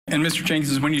And Mr.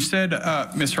 Jenkins, when you said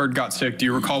Ms. Heard got sick, do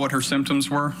you recall what her symptoms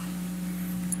were?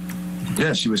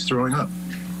 Yeah, she was throwing up.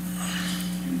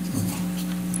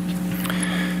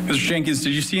 Mr. Jenkins,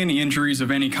 did you see any injuries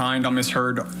of any kind on Ms.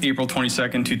 Heard April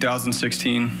 22nd,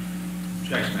 2016?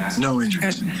 No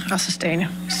injuries. I'll sustain.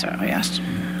 So yes.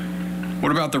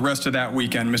 What about the rest of that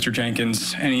weekend, Mr.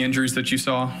 Jenkins? Any injuries that you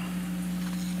saw?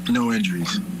 No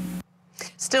injuries.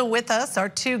 Still with us, our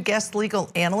two guest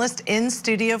legal analysts in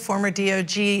studio, former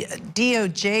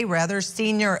DOJ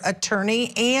senior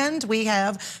attorney, and we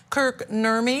have Kirk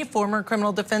Nurmi, former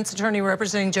criminal defense attorney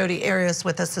representing Jodi Arias,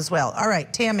 with us as well. All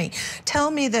right, Tammy,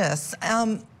 tell me this.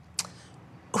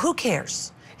 Who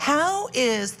cares? How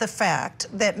is the fact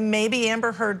that maybe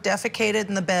Amber Heard defecated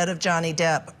in the bed of Johnny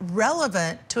Depp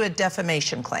relevant to a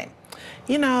defamation claim?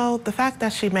 You know, the fact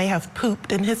that she may have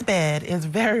pooped in his bed is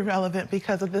very relevant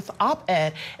because of this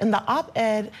op-ed. And the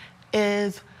op-ed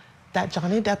is that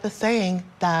Johnny Depp is saying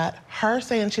that her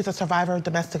saying she's a survivor of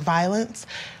domestic violence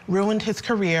ruined his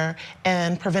career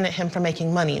and prevented him from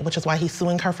making money, which is why he's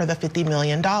suing her for the $50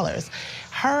 million.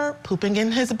 Her pooping in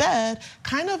his bed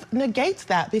kind of negates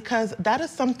that because that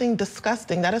is something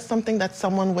disgusting. That is something that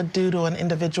someone would do to an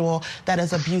individual that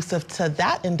is abusive to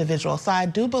that individual. So I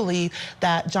do believe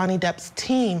that Johnny Depp's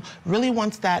team really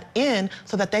wants that in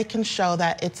so that they can show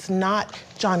that it's not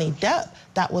Johnny Depp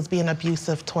that was being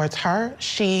abusive towards her.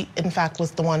 She, in fact,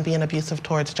 was the one being abusive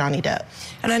towards Johnny Depp.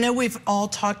 And I know we've all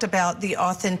talked about the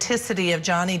authenticity of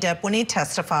Johnny Depp when he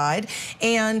testified.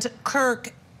 And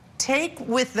Kirk, take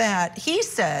with that, he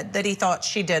said that he thought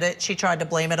she did it. She tried to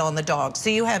blame it on the dog. So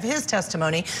you have his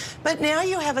testimony. But now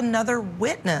you have another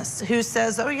witness who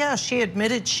says, oh, yeah, she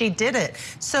admitted she did it.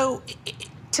 So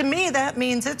to me, that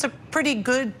means it's a pretty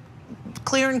good,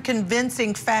 clear and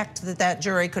convincing fact that that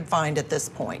jury could find at this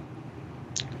point.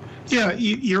 Yeah,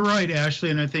 you're right,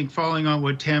 Ashley, and I think following on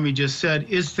what Tammy just said,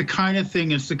 is the kind of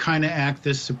thing, it's the kind of act,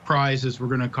 this surprise, as we're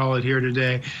going to call it here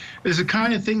today, is the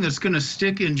kind of thing that's going to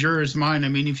stick in jurors' mind. I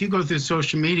mean, if you go through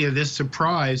social media, this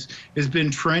surprise has been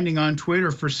trending on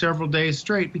Twitter for several days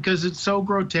straight because it's so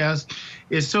grotesque,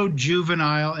 it's so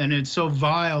juvenile, and it's so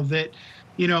vile that,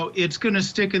 you know, it's going to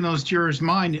stick in those jurors'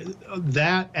 mind.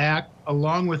 That act,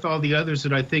 along with all the others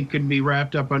that I think could be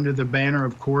wrapped up under the banner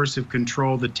of coercive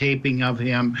control, the taping of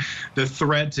him, the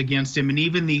threats against him, and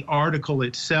even the article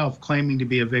itself claiming to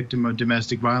be a victim of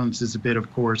domestic violence is a bit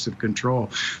of coercive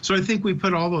control. So I think we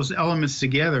put all those elements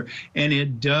together, and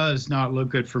it does not look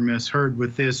good for Ms. Heard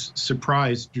with this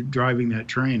surprise driving that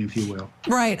train, if you will.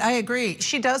 Right, I agree.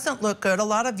 She doesn't look good. A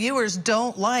lot of viewers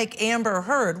don't like Amber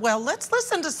Heard. Well, let's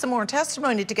listen to some more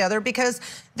testimony together because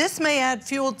this may add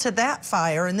fuel to that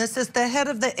fire, and this is the head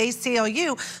of the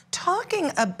ACLU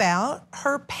talking about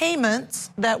her payments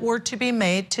that were to be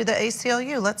made to the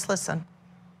ACLU. Let's listen.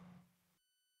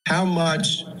 How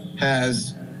much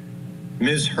has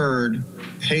Ms. Heard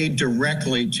paid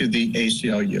directly to the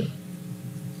ACLU?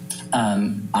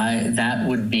 That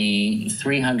would be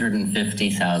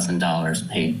 $350,000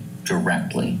 paid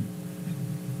directly.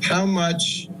 How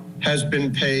much has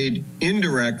been paid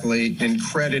indirectly and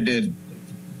credited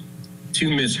to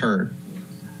Ms. Heard?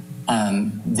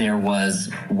 There was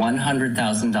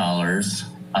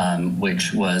 $100,000,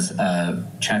 which was a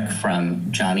check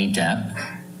from Johnny Depp.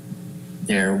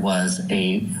 There was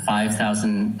a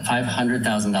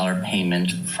 $500,000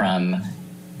 payment from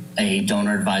a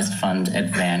donor-advised fund at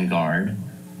Vanguard.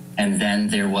 And then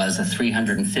there was a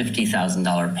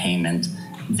 $350,000 payment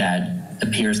that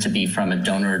appears to be from a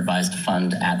donor-advised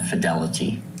fund at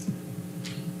Fidelity,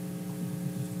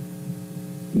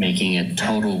 making it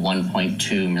total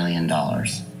 $1.2 million.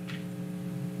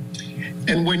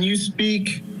 And when you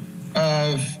speak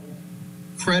of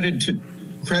credited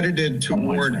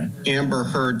toward Amber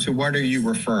Heard, to what are you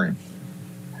referring?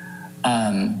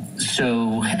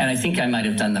 And I think I might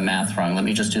have done the math wrong. Let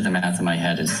me just do the math in my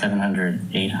head. It's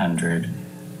 700, 800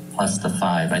 plus the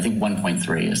 5. I think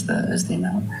 1.3 is the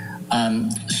amount.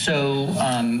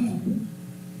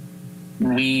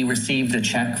 We received a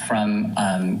check from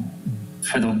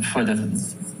for the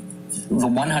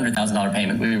 $100,000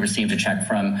 payment. We received a check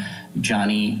from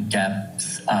Johnny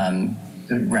Depp's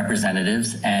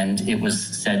representatives, and it was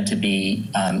said to be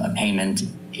a payment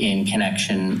in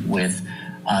connection with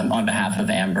on behalf of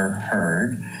Amber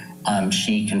Heard.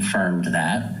 She confirmed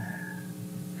that.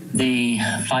 The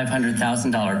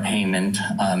 $500,000 payment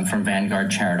from Vanguard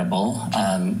Charitable,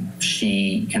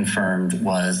 she confirmed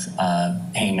was a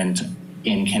payment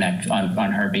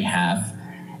on her behalf,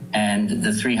 and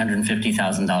the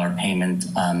 $350,000 payment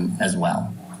as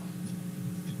well.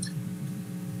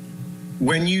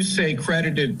 When you say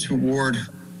credited toward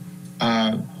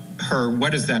her,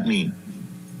 what does that mean?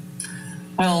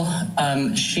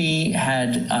 Well, she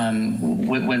had,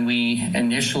 when we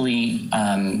initially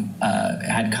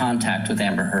had contact with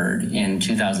Amber Heard in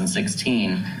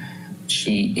 2016,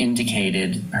 she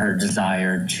indicated her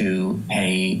desire to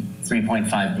pay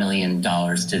 $3.5 million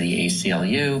to the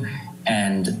ACLU,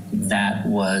 and that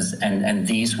was, and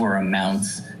these were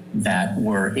amounts that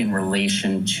were in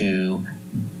relation to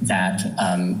that,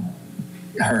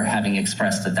 her having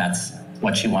expressed that that's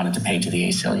what she wanted to pay to the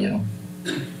ACLU.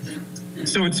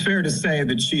 So it's fair to say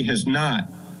that she has not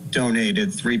donated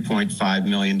 $3.5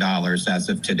 million as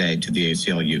of today to the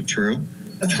ACLU, true?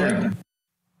 True.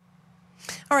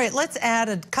 All right, let's add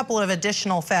a couple of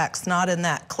additional facts not in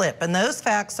that clip. And those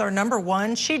facts are, number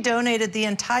one, she donated the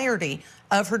entirety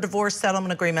of her divorce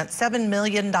settlement agreement, $7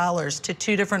 million to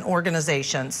 2 different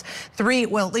organizations. 3,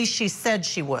 well, at least she said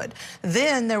she would.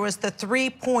 Then there was the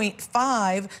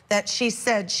 3.5 that she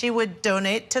said she would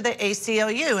donate to the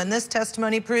ACLU, and this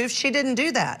testimony proves she didn't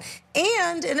do that.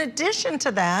 And in addition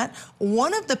to that,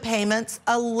 one of the payments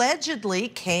allegedly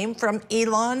came from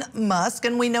Elon Musk,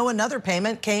 and we know another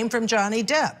payment came from Johnny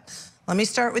Depp. Let me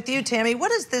start with you, Tammy. What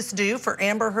does this do for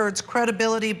Amber Heard's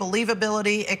credibility,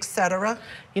 believability, et cetera?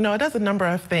 You know, it does a number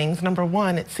of things. Number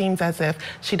one, it seems as if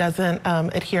she doesn't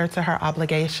adhere to her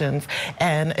obligations,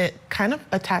 and it kind of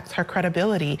attacks her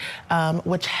credibility,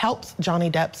 which helps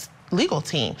Johnny Depp's legal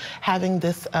team. Having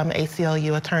this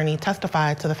ACLU attorney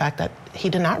testify to the fact that he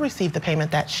did not receive the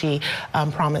payment that she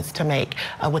promised to make,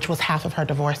 which was half of her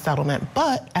divorce settlement.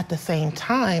 But at the same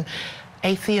time,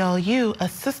 ACLU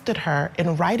assisted her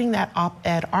in writing that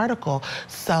op-ed article.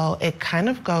 So it kind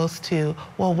of goes to,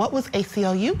 well, what was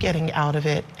ACLU getting out of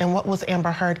it, and what was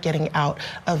Amber Heard getting out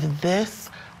of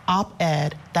this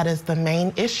op-ed that is the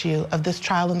main issue of this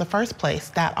trial in the first place?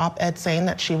 That op-ed saying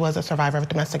that she was a survivor of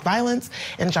domestic violence,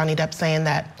 and Johnny Depp saying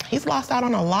that he's lost out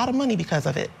on a lot of money because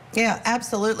of it. Yeah,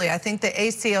 absolutely. I think the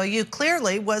ACLU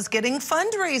clearly was getting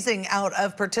fundraising out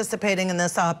of participating in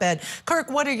this op-ed. Kirk,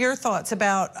 what are your thoughts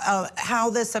about how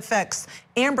this affects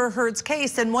Amber Heard's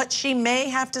case and what she may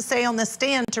have to say on the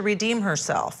stand to redeem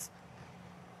herself?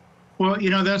 Well, you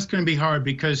know, that's going to be hard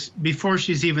because before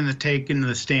she's even taken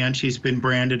the stand, she's been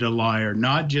branded a liar,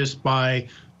 not just by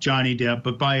Johnny Depp,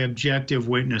 but by objective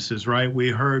witnesses, right?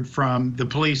 We heard from the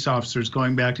police officers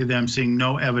going back to them seeing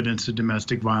no evidence of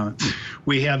domestic violence.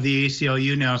 We have the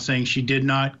ACLU now saying she did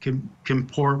not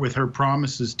comport with her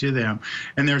promises to them.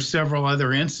 And there's several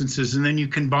other instances. And then you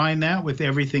combine that with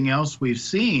everything else we've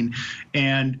seen.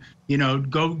 And, you know,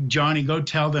 Johnny, go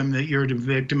tell them that you're a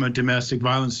victim of domestic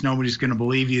violence. Nobody's going to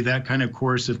believe you, that kind of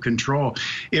coercive control.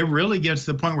 It really gets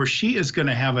to the point where she is going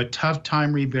to have a tough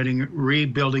time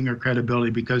rebuilding her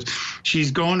credibility, because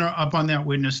she's going up on that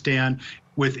witness stand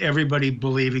with everybody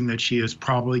believing that she is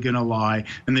probably going to lie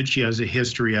and that she has a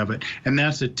history of it. And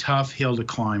that's a tough hill to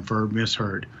climb for Miss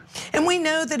Heard. And we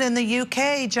know that in the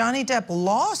UK, Johnny Depp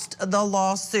lost the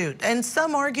lawsuit, and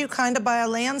some argue kind of by a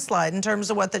landslide in terms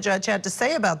of what the judge had to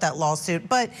say about that lawsuit.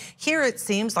 But here it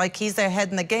seems like he's ahead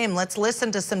in the game. Let's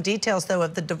listen to some details, though,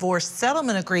 of the divorce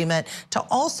settlement agreement to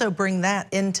also bring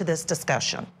that into this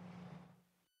discussion.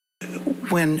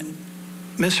 When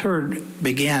Ms. Heard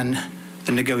began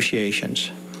the negotiations,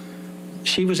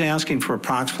 she was asking for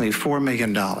approximately $4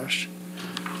 million.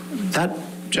 That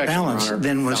balance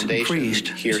then was increased.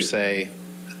 Hearsay,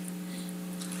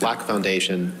 lack of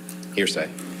foundation, hearsay.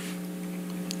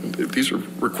 These are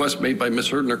requests made by Ms.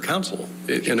 Heard and her counsel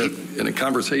in a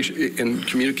conversation, in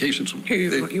communications.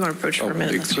 Here, you want to approach for a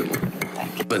minute?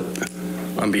 But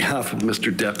on behalf of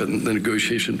Mr. Depp and the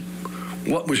negotiation,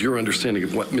 what was your understanding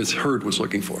of what Ms. Heard was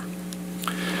looking for?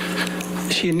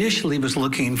 She initially was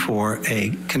looking for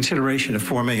a consideration of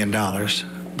 $4 million,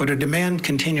 but her demand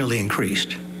continually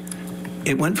increased.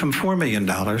 It went from $4 million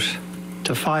to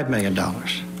 $5 million.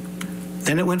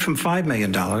 Then it went from $5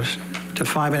 million to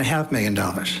 $5.5 million.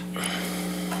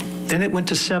 Then it went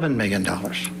to $7 million.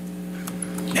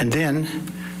 And then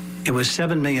it was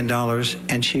 $7 million,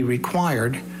 and she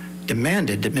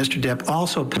demanded that Mr. Depp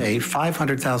also pay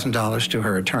 $500,000 to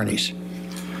her attorneys.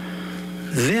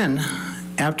 Then,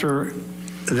 after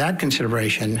that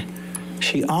consideration,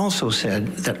 she also said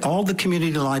that all the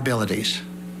community liabilities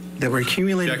that were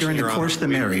accumulated during the course of the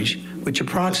marriage, which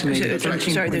approximated $13.5 million.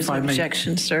 Sorry, there's an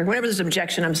objection, sir. Whenever there's an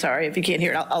objection, I'm sorry. If you can't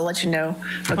hear it, I'll let you know.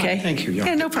 Okay? Thank you, Your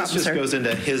Honor. Honor. Yeah, no problem, This just sir. goes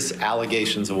into his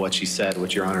allegations of what she said,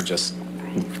 which Your Honor just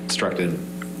instructed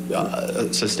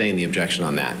sustain the objection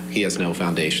on that. He has no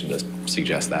foundation to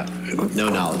suggest that, no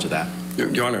knowledge of that.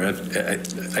 Your Honor,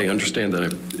 I understand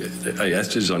that. I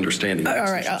asked his understanding. All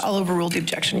right, I'll overrule the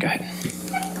objection. Go ahead.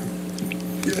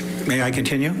 May I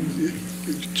continue?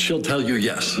 She'll tell you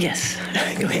yes. Yes.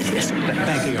 Go ahead. Yes.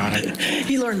 Thank you, Your Honor.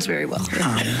 He learns very well.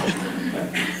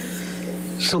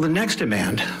 So the next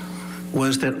demand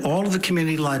was that all of the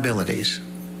community liabilities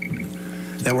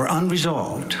that were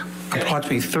unresolved,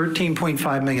 approximately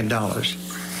 $13.5 million,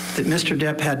 that Mr.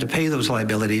 Depp had to pay those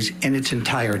liabilities in its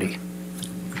entirety.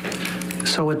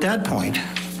 So at that point,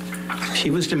 she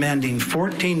was demanding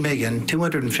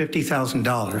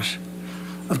 $14,250,000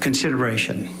 of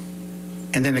consideration,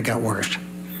 and then it got worse.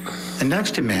 The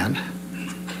next demand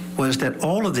was that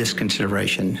all of this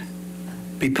consideration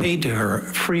be paid to her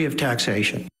free of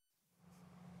taxation.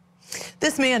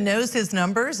 This man knows his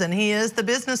numbers, and he is the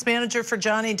business manager for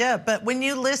Johnny Depp. But when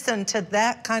you listen to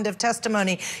that kind of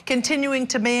testimony, continuing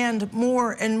to demand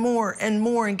more and more and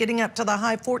more, and getting up to the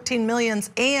high 14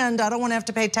 millions, and I don't want to have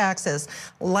to pay taxes.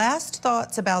 Last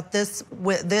thoughts about this,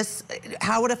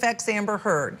 how it affects Amber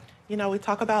Heard. You know, we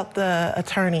talk about the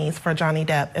attorneys for Johnny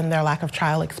Depp and their lack of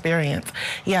trial experience.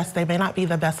 Yes, they may not be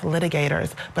the best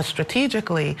litigators, but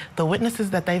strategically, the witnesses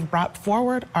that they've brought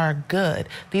forward are good.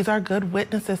 These are good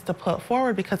witnesses to put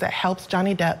forward because it helps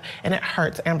Johnny Depp and it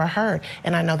hurts Amber Heard.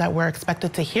 And I know that we're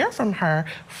expected to hear from her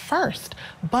first.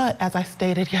 But as I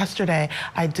stated yesterday,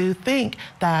 I do think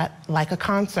that, like a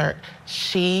concert,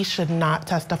 she should not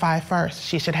testify first.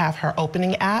 She should have her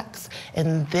opening acts,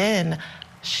 and then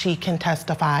she can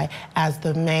testify as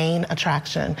the main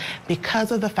attraction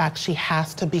because of the fact she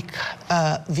has to be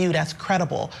viewed as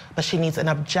credible, but she needs an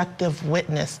objective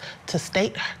witness to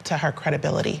state to her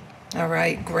credibility. All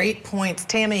right, great points.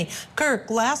 Tammy,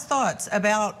 Kirk, last thoughts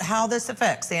about how this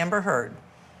affects Amber Heard.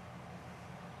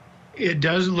 It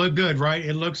doesn't look good, right?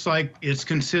 It looks like it's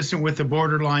consistent with the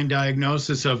borderline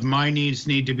diagnosis of my needs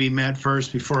need to be met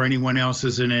first before anyone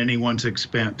else's at anyone's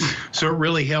expense. So it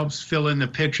really helps fill in the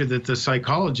picture that the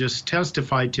psychologist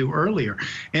testified to earlier.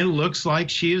 And it looks like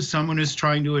she is someone who's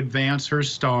trying to advance her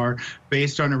star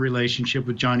based on a relationship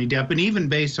with Johnny Depp, and even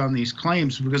based on these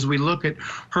claims, because we look at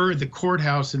her at the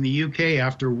courthouse in the UK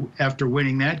after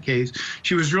winning that case,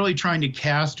 she was really trying to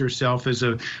cast herself as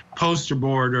a poster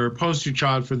board or a poster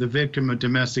child for the victim of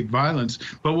domestic violence.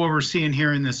 But what we're seeing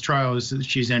here in this trial is that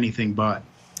she's anything but.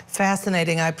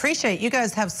 Fascinating. I appreciate you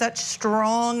guys have such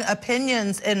strong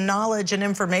opinions and knowledge and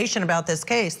information about this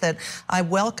case that I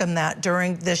welcome that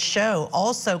during this show.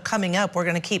 Also coming up, we're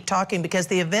going to keep talking because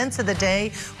the events of the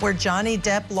day where Johnny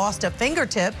Depp lost a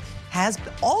fingertip has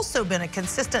also been a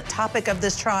consistent topic of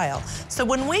this trial. So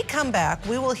when we come back,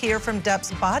 we will hear from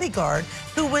Depp's bodyguard,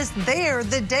 who was there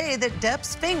the day that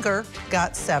Depp's finger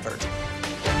got severed.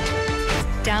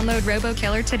 Download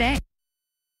RoboKiller today.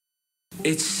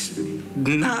 It's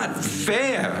not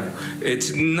fair.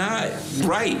 It's not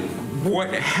right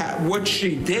what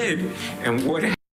she did and what